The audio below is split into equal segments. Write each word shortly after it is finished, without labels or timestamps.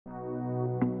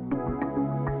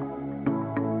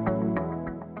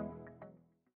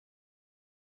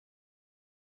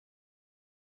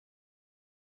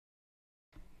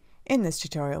In this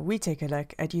tutorial, we take a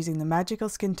look at using the magical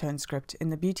skin tone script in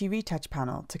the Beauty Retouch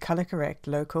panel to color correct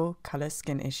local color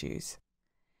skin issues.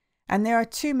 And there are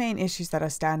two main issues that are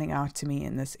standing out to me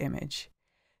in this image.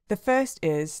 The first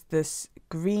is this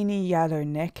greeny yellow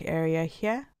neck area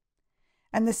here,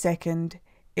 and the second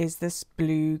is this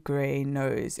blue-gray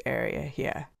nose area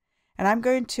here. And I'm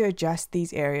going to adjust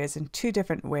these areas in two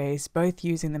different ways, both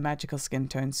using the magical skin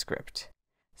tone script.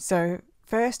 So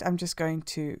first, I'm just going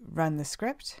to run the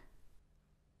script.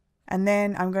 And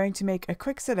then I'm going to make a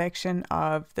quick selection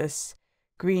of this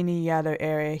greeny yellow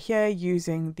area here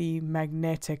using the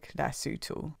magnetic lasso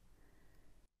tool.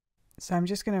 So I'm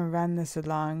just going to run this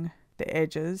along the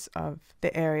edges of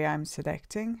the area I'm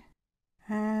selecting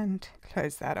and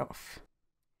close that off.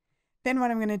 Then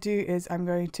what I'm going to do is I'm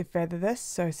going to feather this.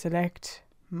 So select,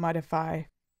 modify,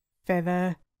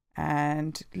 feather,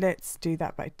 and let's do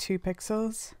that by 2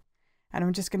 pixels. And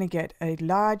I'm just going to get a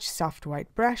large soft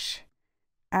white brush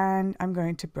and I'm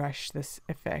going to brush this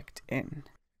effect in.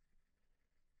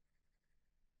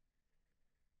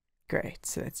 Great,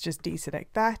 so let's just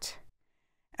deselect that.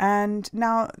 And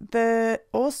now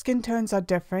all skin tones are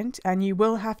different and you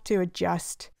will have to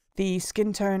adjust the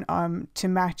skin tone to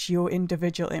match your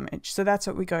individual image. So that's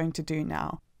what we're going to do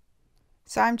now.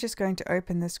 So I'm just going to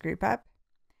open this group up.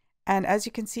 And as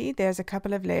you can see, there's a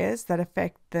couple of layers that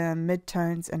affect the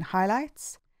midtones and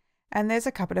highlights. And there's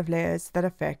a couple of layers that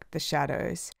affect the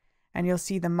shadows. And you'll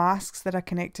see the masks that are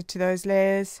connected to those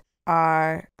layers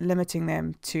are limiting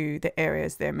them to the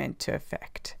areas they're meant to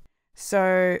affect.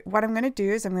 So what I'm going to do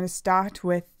is I'm going to start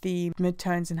with the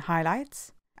midtones and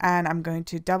highlights. And I'm going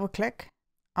to double click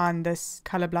on this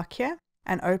color block here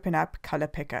and open up Color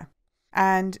Picker.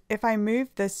 And if I move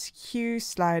this hue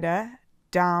slider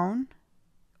down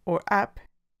or up,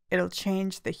 it'll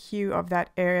change the hue of that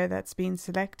area that's been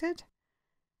selected.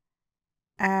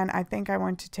 And I think I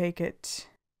want to take it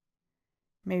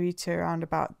maybe to around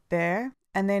about there.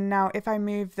 And then now if I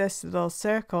move this little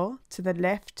circle to the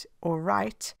left or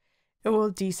right, it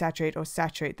will desaturate or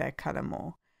saturate that color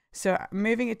more. So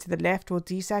moving it to the left will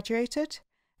desaturate it,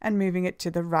 and moving it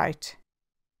to the right,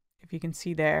 if you can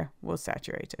see there, will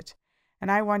saturate it.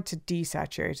 And I want to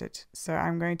desaturate it. So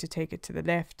I'm going to take it to the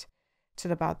left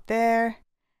till about there.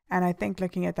 And I think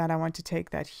looking at that, I want to take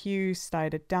that hue,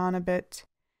 slide it down a bit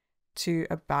to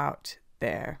about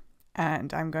there.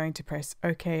 And I'm going to press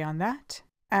OK on that.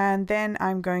 And then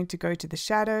I'm going to go to the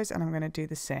shadows and I'm going to do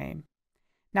the same.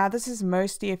 Now this is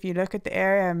mostly, if you look at the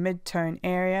area, a mid-tone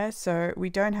area, so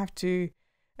we don't have to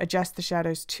adjust the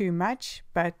shadows too much,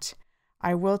 but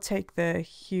I will take the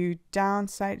hue down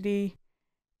slightly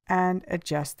and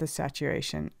adjust the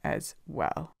saturation as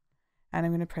well. And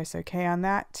I'm going to press OK on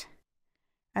that.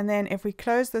 And then if we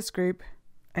close this group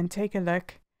and take a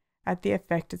look at the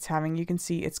effect it's having, you can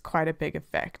see it's quite a big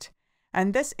effect.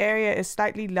 And this area is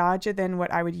slightly larger than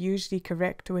what I would usually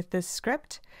correct with this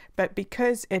script, but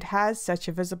because it has such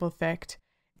a visible effect,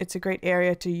 it's a great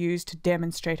area to use to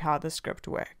demonstrate how the script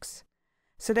works.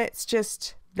 So let's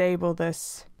just label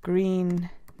this green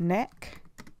neck.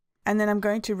 And then I'm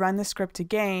going to run the script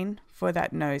again for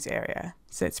that nose area.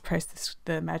 So let's press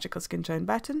the magical skin tone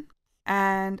button.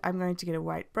 And I'm going to get a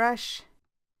white brush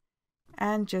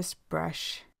and just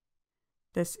brush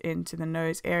this into the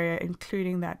nose area,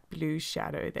 including that blue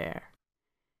shadow there.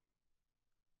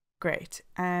 Great.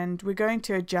 And we're going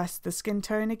to adjust the skin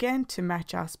tone again to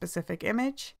match our specific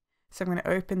image. So I'm going to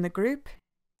open the group.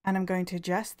 And I'm going to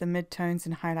adjust the midtones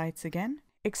and highlights again,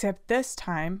 except this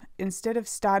time, instead of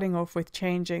starting off with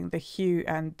changing the hue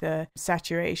and the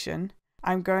saturation,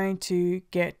 I'm going to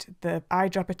get the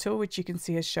eyedropper tool, which you can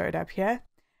see has showed up here,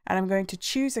 and I'm going to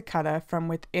choose a color from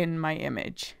within my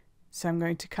image. So I'm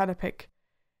going to color pick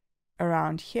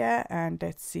around here and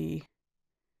let's see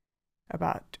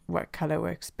about what color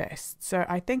works best. So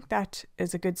I think that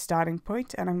is a good starting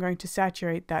point, and I'm going to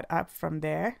saturate that up from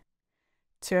there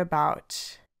to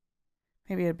about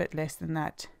maybe a bit less than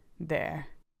that there.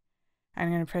 I'm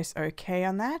going to press OK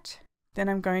on that. Then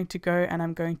I'm going to go and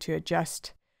I'm going to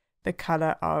adjust the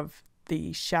color of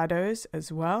the shadows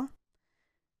as well.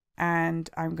 And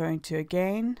I'm going to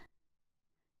again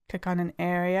click on an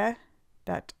area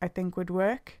that I think would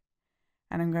work.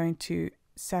 And I'm going to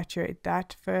saturate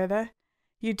that further.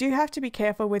 You do have to be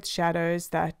careful with shadows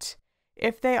that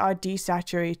if they are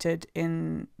desaturated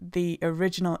in the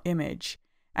original image,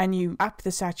 and you up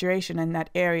the saturation in that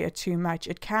area too much,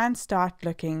 it can start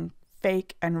looking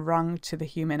fake and wrong to the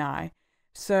human eye.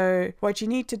 So what you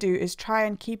need to do is try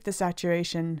and keep the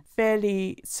saturation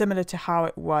fairly similar to how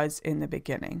it was in the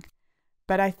beginning.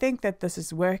 But I think that this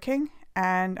is working,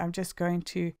 and I'm just going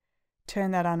to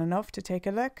turn that on and off to take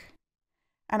a look.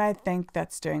 And I think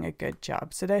that's doing a good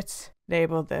job. So let's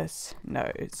label this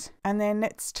nose. And then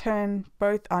let's turn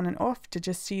both on and off to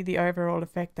just see the overall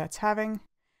effect that's having.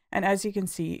 And as you can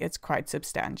see, it's quite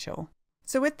substantial.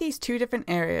 So with these two different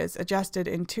areas adjusted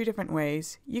in two different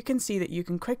ways, you can see that you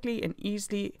can quickly and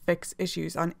easily fix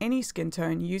issues on any skin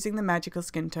tone using the magical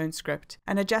skin tone script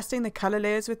and adjusting the color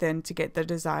layers within to get the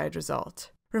desired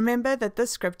result. Remember that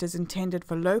this script is intended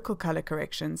for local color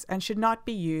corrections and should not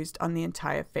be used on the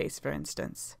entire face, for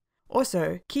instance.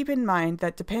 Also, keep in mind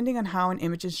that depending on how an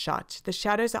image is shot, the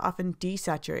shadows are often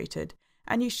desaturated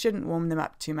and you shouldn't warm them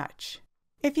up too much.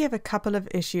 If you have a couple of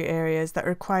issue areas that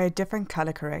require different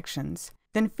color corrections,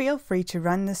 then feel free to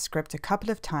run this script a couple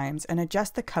of times and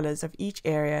adjust the colors of each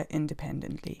area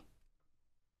independently.